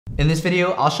In this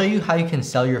video, I'll show you how you can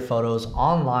sell your photos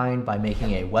online by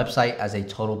making a website as a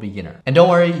total beginner. And don't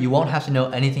worry, you won't have to know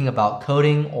anything about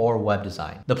coding or web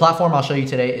design. The platform I'll show you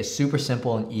today is super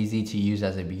simple and easy to use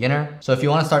as a beginner. So if you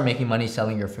want to start making money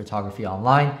selling your photography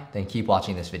online, then keep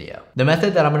watching this video. The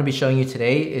method that I'm going to be showing you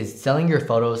today is selling your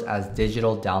photos as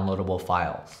digital downloadable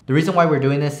files. The reason why we're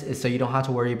doing this is so you don't have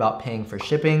to worry about paying for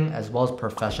shipping as well as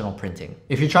professional printing.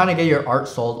 If you're trying to get your art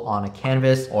sold on a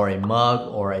canvas or a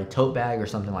mug or a tote bag or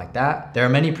something like that, there are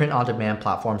many print-on-demand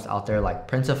platforms out there like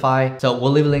Printify. So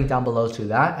we'll leave a link down below to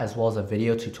that as well as a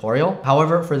video tutorial.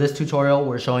 However, for this tutorial,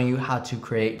 we're showing you how to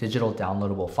create digital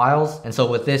downloadable files. And so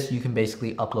with this, you can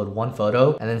basically upload one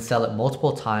photo and then sell it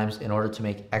multiple times in order to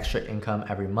make extra income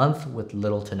every month with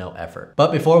little to no effort.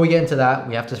 But before we get into that,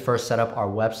 we have to first set up our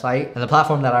website. And the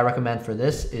platform that I recommend for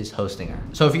this is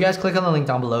Hostinger. So if you guys click on the link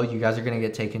down below, you guys are going to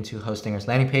get taken to Hostinger's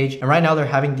landing page. And right now they're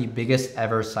having the biggest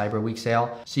ever Cyber Week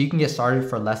sale. So you can get started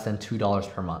for less than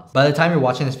 $2 per month. By the time you're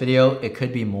watching this video, it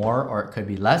could be more or it could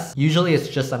be less. Usually it's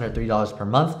just under $3 per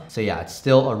month. So yeah, it's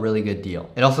still a really good deal.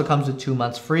 It also comes with 2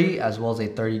 months free as well as a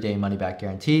 30-day money back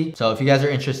guarantee. So if you guys are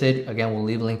interested, again, we'll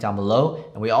leave a link down below.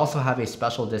 And we also have a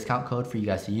special discount code for you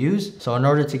guys to use. So in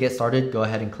order to get started, go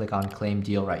ahead and click on claim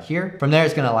deal right here. From there,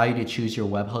 it's going to allow you to choose your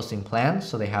web hosting plan.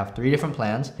 So they have 3 different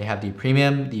plans. They have the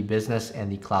premium, the business,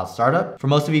 and the cloud startup. For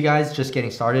most of you guys just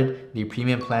getting started, the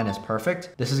premium plan is perfect.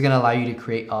 This is going to allow you to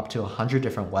create up to 100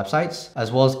 different websites,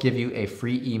 as well as give you a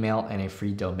free email and a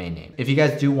free domain name. If you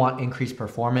guys do want increased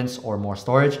performance or more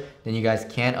storage, then you guys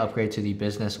can upgrade to the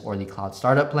business or the cloud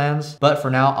startup plans. But for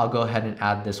now, I'll go ahead and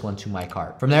add this one to my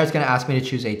cart. From there, it's going to ask me to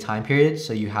choose a time period.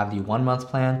 So you have the 1 month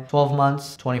plan, 12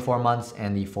 months, 24 months,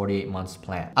 and the 48 months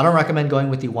plan. I don't recommend going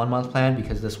with the 1 month plan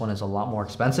because this one is a lot more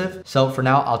expensive. So for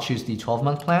now, I'll choose the 12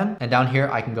 month plan. And down here,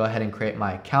 I can go ahead and create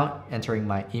my account, entering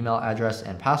my email address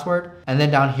and password. And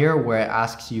then down here where it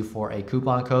asks you for a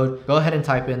coupon code, go ahead and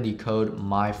type in the code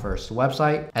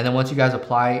MyFirstWebsite. And then once you guys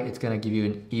apply, it's going to give you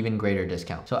an even greater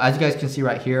discount. So as you guys can see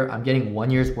right here, I'm getting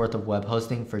 1 year's worth of web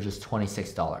hosting for just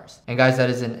 $26. And guys, that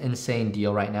is an insane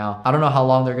deal right now. I don't know how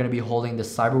long they're going to be holding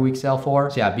this Cyber Week sale for.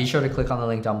 So yeah, be sure to click on the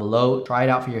link down below, try it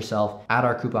out for yourself, add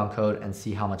our coupon code and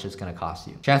see how much it's going to cost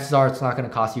you. Chances are it's not going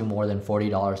to cost you more than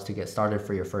 $40 to get started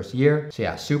for your first year. So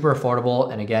yeah, super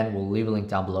affordable. And again, we'll leave a link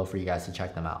down below for you guys to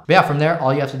check them out. But yeah, from there,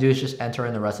 all you have to do is just enter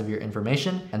in the rest of your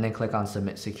information and then click on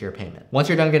submit secure payment. Once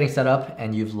you're done getting set up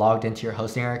and you've logged into your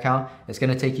Hostinger account, it's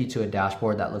going to take you to a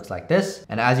dashboard that looks like this.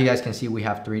 And as you guys can see, we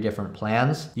have 3 different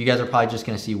plans. You guys are probably just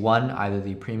going to see one, either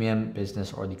the premium,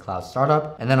 business, or the cloud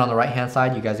startup. And then on the right hand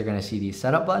side, you guys are going to see the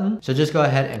setup button. So just go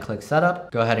ahead and click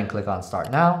setup, go ahead and click on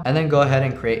start now, and then go ahead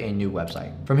and create a new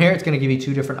website. From here, it's going to give you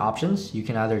 2 different options. You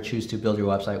can either choose to build your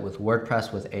website with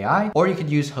WordPress with AI, or you could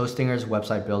use Hostinger's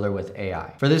website builder with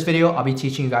AI. For this video, I'll be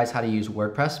teaching you guys how to use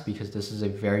WordPress because this is a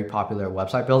very popular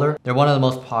website builder. They're one of the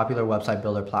most popular website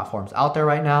builder platforms out there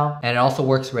right now. And it also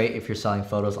works great if you're selling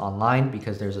photos online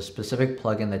because there's a specific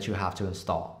plugin that you have to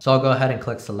install. So I'll go ahead and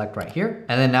click select right here.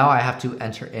 And then now I have to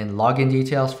enter in login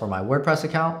details for my WordPress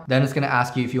account. Then it's going to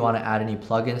ask you if you want to add any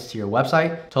plugins to your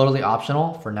website. Totally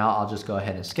optional. For now, I'll just go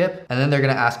ahead and skip. And then they're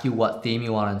going to ask you what theme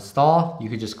you want to install. You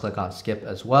could just click on skip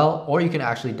as well, or you can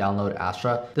actually download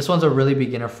Astra. This one's a really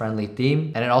beginner friendly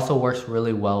theme, and it also works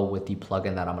really well with the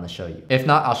plugin that I'm going to show you. If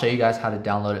not, I'll show you guys how to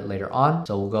download it later on.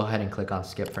 So we'll go ahead and click on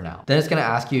skip for now. Then it's going to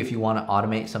ask you if you want to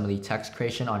automate some of the text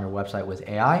creation on your website with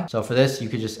AI. So for this, you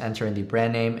could just enter in the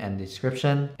brand name and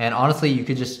description. And honestly, you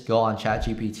could just go on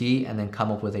ChatGPT and then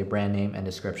come up with a brand name and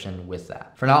description with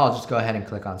that. For now, I'll just go ahead and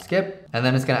click on skip. And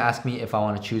then it's going to ask me if I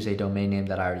want to choose a domain name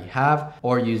that I already have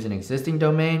or use an existing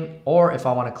domain, or if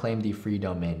I want to claim the free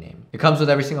domain name. It comes with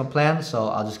every single plan. So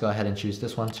I'll just go ahead and choose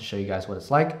this one to show you guys what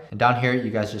it's like. And down here,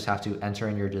 you guys just have to enter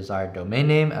in your desired domain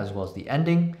name as well as the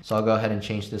ending. So I'll go ahead and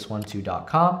change this one to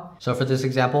 .com. So for this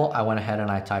example, I went ahead and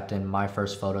I typed in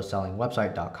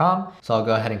myfirstphotosellingwebsite.com. So I'll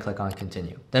go ahead and click on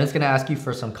continue. Then it's going to ask you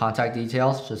for some contact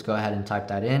details. Just go ahead and type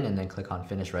that in and then click on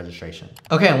finish registration.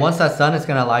 Okay, and once that's done, it's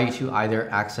going to allow you to either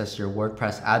access your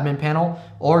WordPress admin panel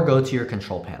or go to your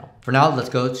control panel. For now, let's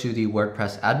go to the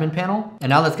WordPress admin panel. And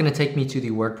now that's going to take me to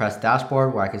the WordPress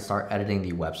dashboard where I can start editing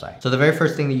the website. So the very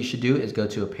first thing that you should do is go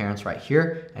to appearance right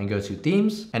here and go to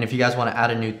themes. And if you guys want to add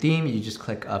a new theme, you just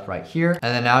click up right here.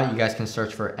 And then now you guys can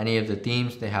search for any of the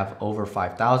themes. They have over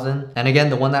 5,000. And again,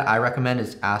 the one that I recommend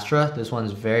is Astra. This one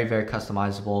is very, very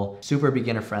customizable, super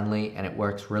beginner friendly, and it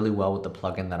works really well with the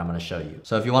plugin that I'm going to show you.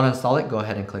 So if you want to install it, go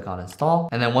ahead and click on install.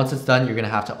 And then once it's done, you're going to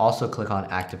have to also click on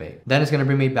activate. Then it's going to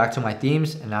bring me back to my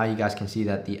themes. And now you guys can see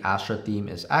that the Astra theme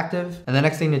is active. And the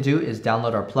next thing to do is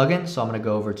download our plugin. So I'm going to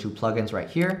go over to plugins right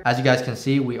here. As you guys can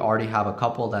see, we already have a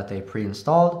couple that they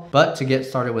pre-installed, but to get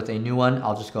started with a new one,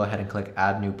 I'll just go ahead and click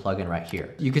add new plugin right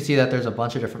here. You can see that there's a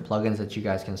bunch of different plugins that you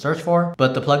guys can search for,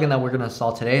 but the plugin that we're going to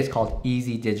install today is called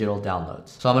Easy Digital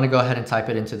Downloads. So I'm going to go ahead and type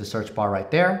it into the search bar right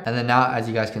there. And then now, as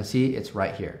you guys can see, it's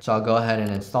right here. So I'll go ahead and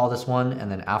install this one,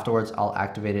 and then afterwards I'll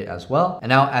activate it as well. And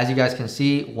now, as you guys can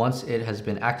see, once it has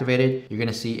been activated, you're going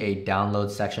to see a download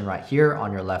section right here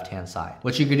on your left hand side.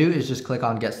 What you could do is just click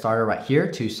on get started right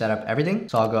here to set up everything.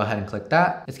 So I'll go ahead and click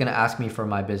that. It's going to ask me for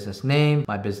my business name,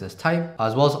 my business type,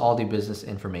 as well as all the business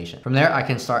information. From there, I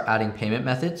can start adding payment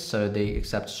methods, so they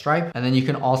accept Stripe. And then you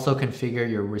can also configure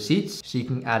your receipts, so you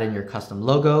can add in your custom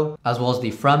logo, as well as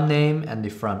the from name and the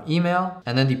from email,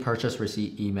 and then the purchase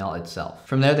receipt email itself.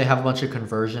 From there, they have a bunch of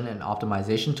conversion and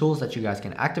optimization tools that you guys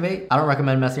can activate. I don't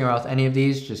recommend messing around with any of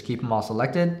these, just keep them all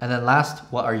selected. And then last,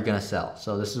 what are you going to sell?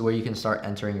 So this is where you can start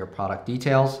entering your product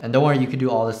details. And don't worry, you can do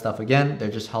all this stuff again.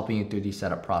 They're just helping you through the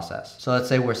setup process. So let's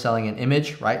say we're selling an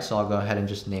image, right? So I'll go ahead and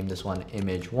just name this one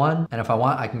image 1. And if I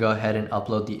want, I can go ahead and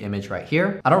upload the image right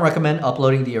here. I don't recommend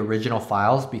uploading the original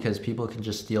files because people can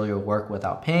just steal your work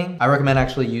without paying. I recommend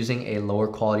actually using a lower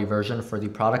quality version for the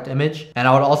product image. And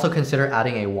I would also consider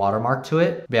adding a watermark to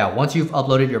it. But yeah, once you've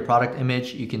uploaded your product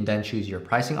image, you can then choose your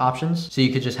pricing options. So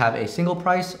you could just have a single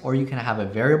price, or you can have a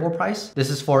variable price. This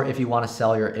is for if you want to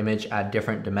sell your image at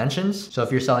different dimensions. So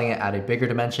if you're selling it at a bigger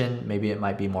dimension, maybe it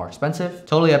might be more expensive.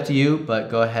 Totally up to you, but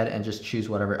go ahead and just choose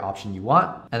whatever option you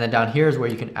want. And then down here is where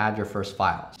you can add your first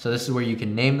file. So this is where you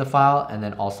can name the file and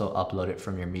then also upload it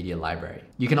from your media library.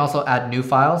 You can also add new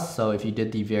files. So if you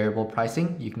did the variable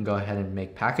pricing, you can go ahead and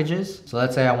make packages. So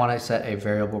let's say I want to set a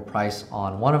variable price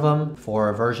on one of them for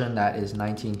a version that is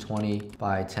 1920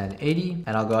 by 1080,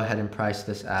 and I'll go ahead and price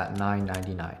this at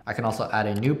 $9.99. I can also add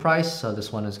a new price. So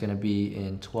this one is going to be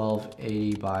in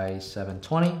 1280 by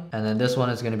 720, and then this one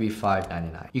is going to be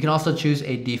 $5.99. You can also choose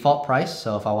a default price.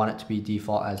 So if I want it to be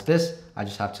default as this, I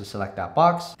just have to select that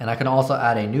box, and I can also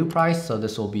add a new price. So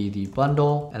this will be the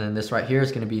bundle, and then this right here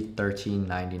is going to be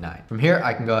 $13.99. From here,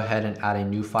 I can go ahead and add a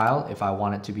new file if I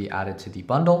want it to be added to the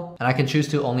bundle, and I can choose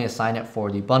to only assign it for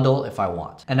the bundle if I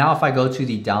want. And now if I go to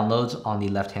the downloads on the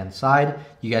left hand side,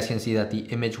 you guys can see that the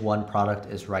image 1 product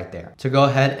is right there. To go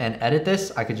ahead and edit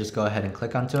this, I could just go ahead and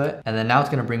click onto it, and then now it's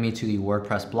going to bring me to the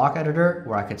WordPress block editor,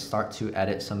 where I could start to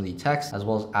edit some of the text as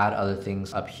well as add other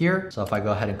things up here. So if I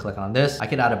go ahead and click on this, I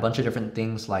could add a bunch of different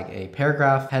things like a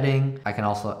paragraph heading. I can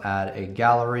also add a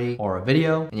gallery or a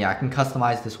video. And yeah, I can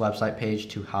customize this website page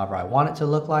to however I want it to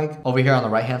look like. Over here on the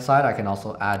right hand side, I can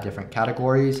also add different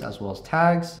categories as well as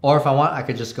tags. Or if I want, I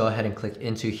could just go ahead and click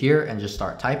into here and just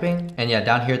start typing. And yeah,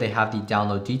 down here they have the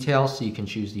download details, so you can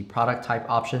choose the product type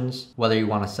options, whether you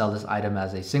want to sell this item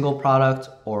as a single product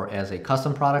or as a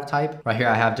custom product type. Right here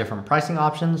I have different pricing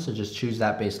options, so just choose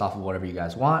that based off of whatever you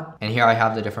guys want. And here I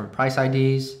have the different price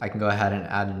IDs. I can go ahead and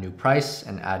add a new price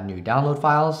and add new download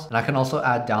files. And I can also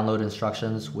add download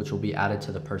instructions, which will be added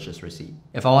to the purchase receipt.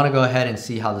 If I want to go ahead and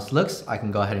see how this looks, I can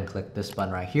go ahead and click this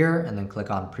button right here and then click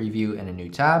on preview in a new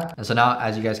tab. And so now,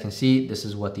 as you guys can see, this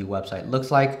is what the website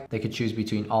looks like. They could choose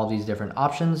between all these different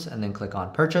options and then click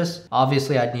on purchase.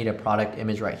 Obviously, I'd need a product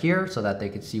image right here so that they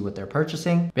could see what they're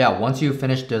purchasing. But yeah, once you've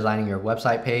finished designing your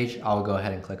website page, I'll go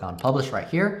ahead and click on publish right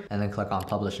here and then click on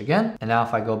publish again. And now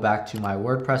if I go back to my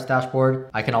WordPress dashboard,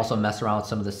 I can also mess around with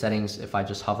some of the settings if I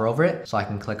just hover over it. So I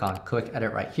can click on quick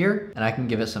edit right here, and I can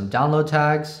give it some download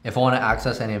tags. If I want to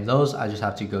access any of those, I just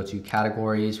have to go to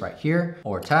categories right here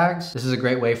or tags. This is a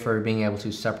great way for being able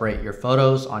to separate your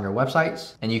photos on your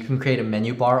websites, and you can create a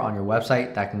menu bar on your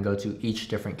website that can go to each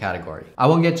different category. I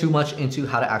won't get too much into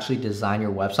how to actually design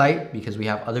your website because we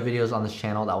have other videos on this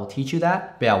channel that will teach you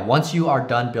that. But yeah, once you are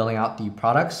done building out the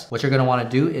products, what you're going to want to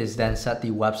do is then set the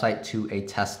website to a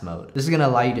test mode. This is going to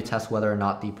allow you to test whether or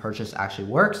not the purchase actually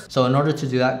works. So in order to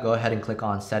do that, go ahead and click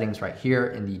on settings right here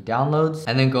in the downloads,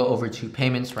 and then go over to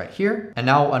payments right here. And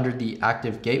now under the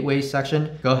active gateway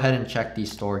section, go ahead and check the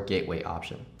store gateway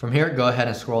option. From here, go ahead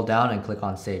and scroll down and click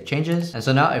on save changes. And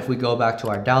so now if we go back to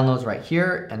our downloads right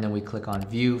here, and then we click on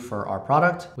view for our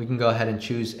product, we can go ahead and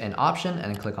choose an option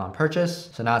and click on purchase.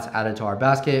 So now it's added to our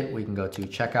basket. We can go to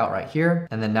checkout right here.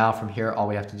 And then now from here, all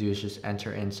we have to do is just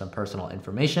enter in some personal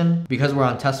information. Because we're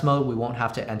on test mode, we won't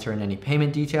have to enter in any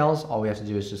payment details. All we have to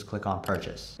do is just just click on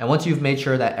purchase. And once you've made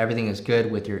sure that everything is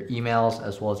good with your emails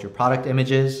as well as your product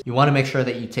images, you want to make sure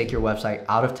that you take your website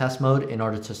out of test mode in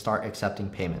order to start accepting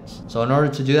payments. So in order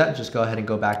to do that, just go ahead and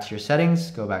go back to your settings,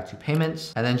 go back to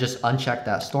payments, and then just uncheck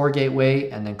that store gateway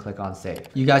and then click on save.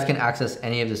 You guys can access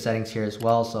any of the settings here as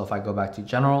well. So if I go back to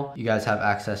general, you guys have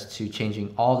access to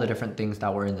changing all the different things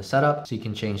that were in the setup. So you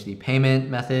can change the payment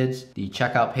methods, the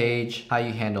checkout page, how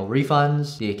you handle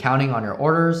refunds, the accounting on your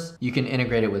orders. You can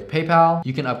integrate it with PayPal.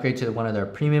 You can upgrade to one of their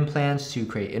premium plans to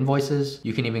create invoices.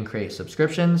 You can even create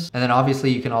subscriptions. And then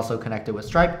obviously you can also connect it with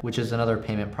Stripe, which is another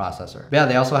payment processor. But yeah,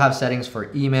 they also have settings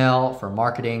for email, for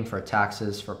marketing, for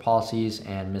taxes, for policies,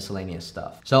 and miscellaneous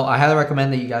stuff. So I highly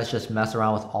recommend that you guys just mess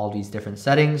around with all these different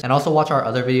settings and also watch our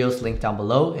other videos linked down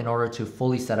below in order to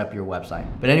fully set up your website.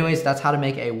 But anyways, that's how to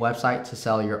make a website to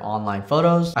sell your online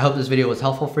photos. I hope this video was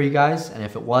helpful for you guys. And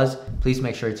if it was, please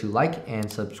make sure to like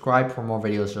and subscribe for more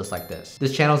videos just like this.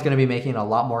 This channel is going to be making a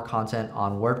lot more content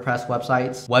on WordPress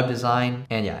websites, web design,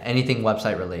 and yeah, anything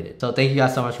website related. So thank you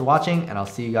guys so much for watching, and I'll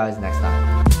see you guys next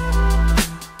time.